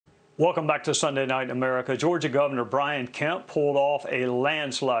Welcome back to Sunday Night in America. Georgia Governor Brian Kemp pulled off a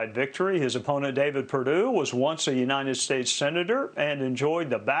landslide victory. His opponent, David Perdue, was once a United States Senator and enjoyed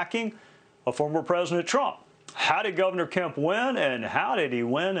the backing of former President Trump. How did Governor Kemp win, and how did he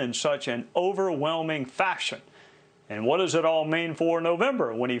win in such an overwhelming fashion? And what does it all mean for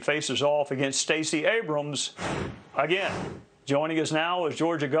November when he faces off against Stacey Abrams again? Joining us now is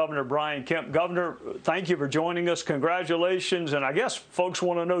Georgia Governor Brian Kemp. Governor, thank you for joining us. Congratulations. And I guess folks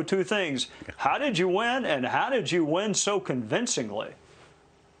want to know two things. How did you win, and how did you win so convincingly?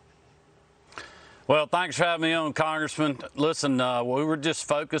 Well, thanks for having me on, Congressman. Listen, we were just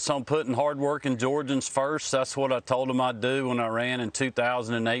focused on putting hardworking Georgians first. That's what I told them I'd do when I ran in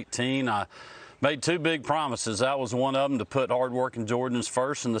 2018. I made two big promises. That was one of them, to put hardworking Georgians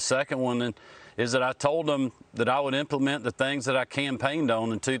first, and the second one is that I told them that I would implement the things that I campaigned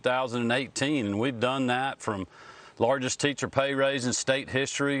on in 2018, and we've done that, from largest teacher pay raise in state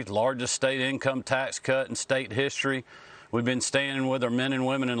history, largest state income tax cut in state history. We've been standing with our men and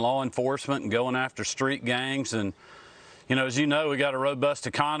women in law enforcement and going after street gangs. And, you know, as you know, we got a robust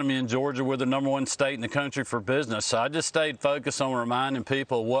economy in Georgia. We're the #1 state in the country for business. So I just stayed focused on reminding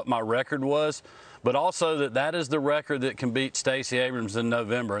people what my record was, but also that that is the record that can beat Stacey Abrams in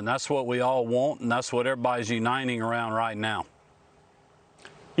November. And that's what we all want, and that's what everybody's uniting around right now.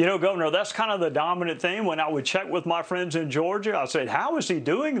 You know, Governor, that's kind of the dominant theme. When I would check with my friends in Georgia, I said, how is he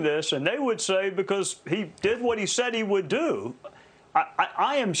doing this? And they would say, because he did what he said he would do.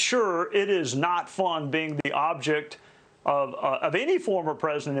 I am sure it is not fun being the object of any former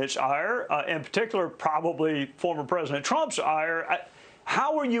president's ire, in particular, probably former President Trump's ire.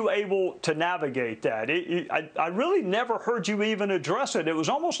 How were you able to navigate that? I really never heard you even address it. It was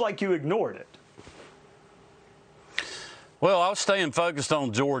almost like you ignored it. Well, I was staying focused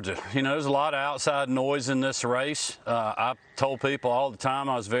on Georgia. You know, there's a lot of outside noise in this race. I told people all the time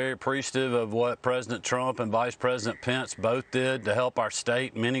I was very appreciative of what President Trump and Vice President Pence both did to help our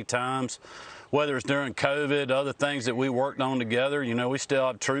state many times, whether it's during COVID, other things that we worked on together. You know, we still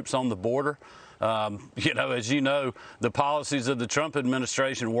have troops on the border. You know, as you know, the policies of the Trump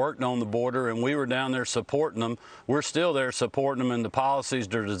administration worked on the border, and we were down there supporting them. We're still there supporting them, and the policies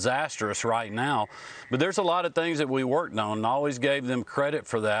are disastrous right now. But there's a lot of things that we worked on, and I always gave them credit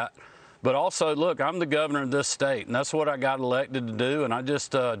for that. But also, look, I'm the governor of this state, and that's what I got elected to do, and I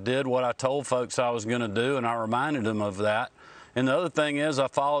just did what I told folks I was going to do, and I reminded them of that. And the other thing is, I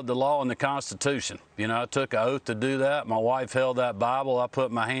followed the law and the Constitution. You know, I took an oath to do that. My wife held that Bible. I put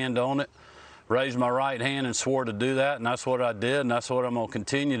my hand on it, raised my right hand, and swore to do that, and that's what I did, and that's what I'm going to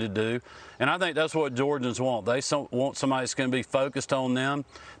continue to do. And I think that's what Georgians want. They want somebody that's going to be focused on them.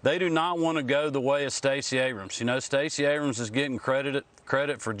 They do not want to go the way of Stacey Abrams. You know, Stacey Abrams is getting credit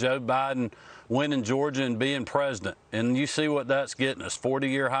for Joe Biden winning Georgia and being president, and you see what that's getting us: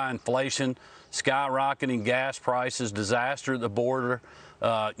 40-year high inflation, skyrocketing gas prices, disaster at the border,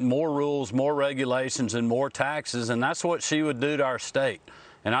 more rules, more regulations, and more taxes, and that's what she would do to our state.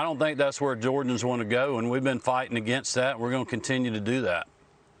 And I don't think that's where Georgians want to go, and we've been fighting against that. We're going to continue to do that.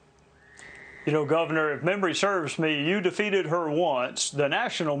 You know, Governor, if memory serves me, you defeated her once. The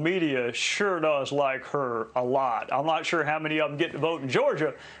national media sure does like her a lot. I'm not sure how many of them get to vote in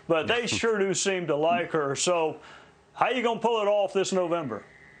Georgia, but they sure do seem to like her. So how are you going to pull it off this November?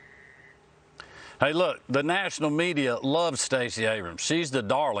 Hey, look, the national media loves Stacey Abrams. She's the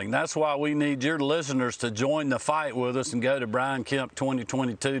darling. That's why we need your listeners to join the fight with us and go to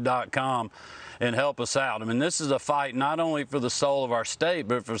briankemp2022.com and help us out. I mean, this is a fight not only for the soul of our state,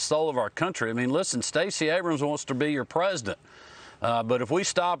 but for the soul of our country. I mean, listen, Stacey Abrams wants to be your president. But if we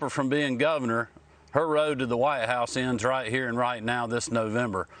stop her from being governor, her road to the White House ends right here and right now this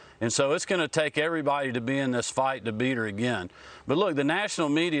November. And so it's going to take everybody to be in this fight to beat her again. But look, the national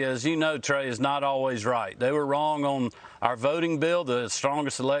media, as you know, Trey, is not always right. They were wrong on our voting bill, the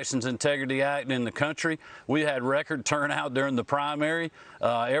strongest Elections Integrity Act in the country. We had record turnout during the primary.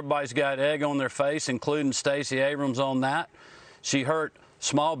 Everybody's got egg on their face, including Stacey Abrams on that. She hurt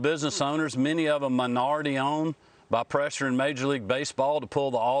small business owners, many of them minority-owned, by pressuring Major League Baseball to pull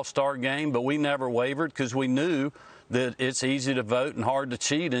the All-Star game, but we never wavered because we knew that it's easy to vote and hard to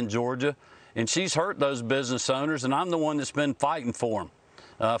cheat in Georgia. And she's hurt those business owners, and I'm the one that's been fighting for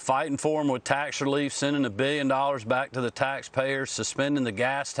them. Fighting for them with tax relief, sending $1 billion back to the taxpayers, suspending the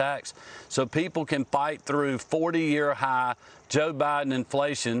gas tax, so people can fight through 40-year high Joe Biden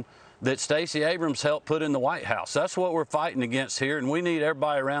inflation that Stacey Abrams helped put in the White House. That's what we're fighting against here, and we need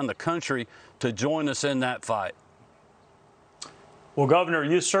everybody around the country to join us in that fight. Well, Governor,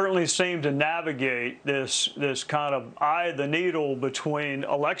 you certainly seem to navigate this kind of eye of the needle between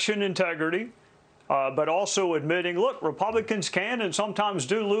election integrity but also admitting, look, Republicans can and sometimes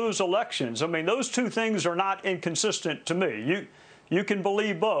do lose elections. I mean, those two things are not inconsistent to me. You can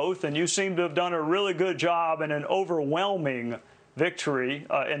believe both, and you seem to have done a really good job and an overwhelming victory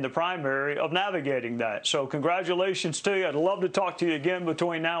in the primary of navigating that. So congratulations to you. I'd love to talk to you again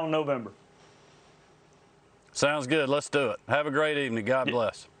between now and November. Sounds good. Let's do it. Have a great evening. God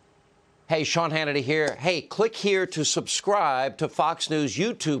bless. Hey, Sean Hannity here. Hey, click here to subscribe to Fox News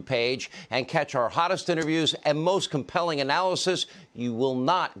YouTube page and catch our hottest interviews and most compelling analysis. You will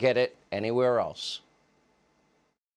not get it anywhere else.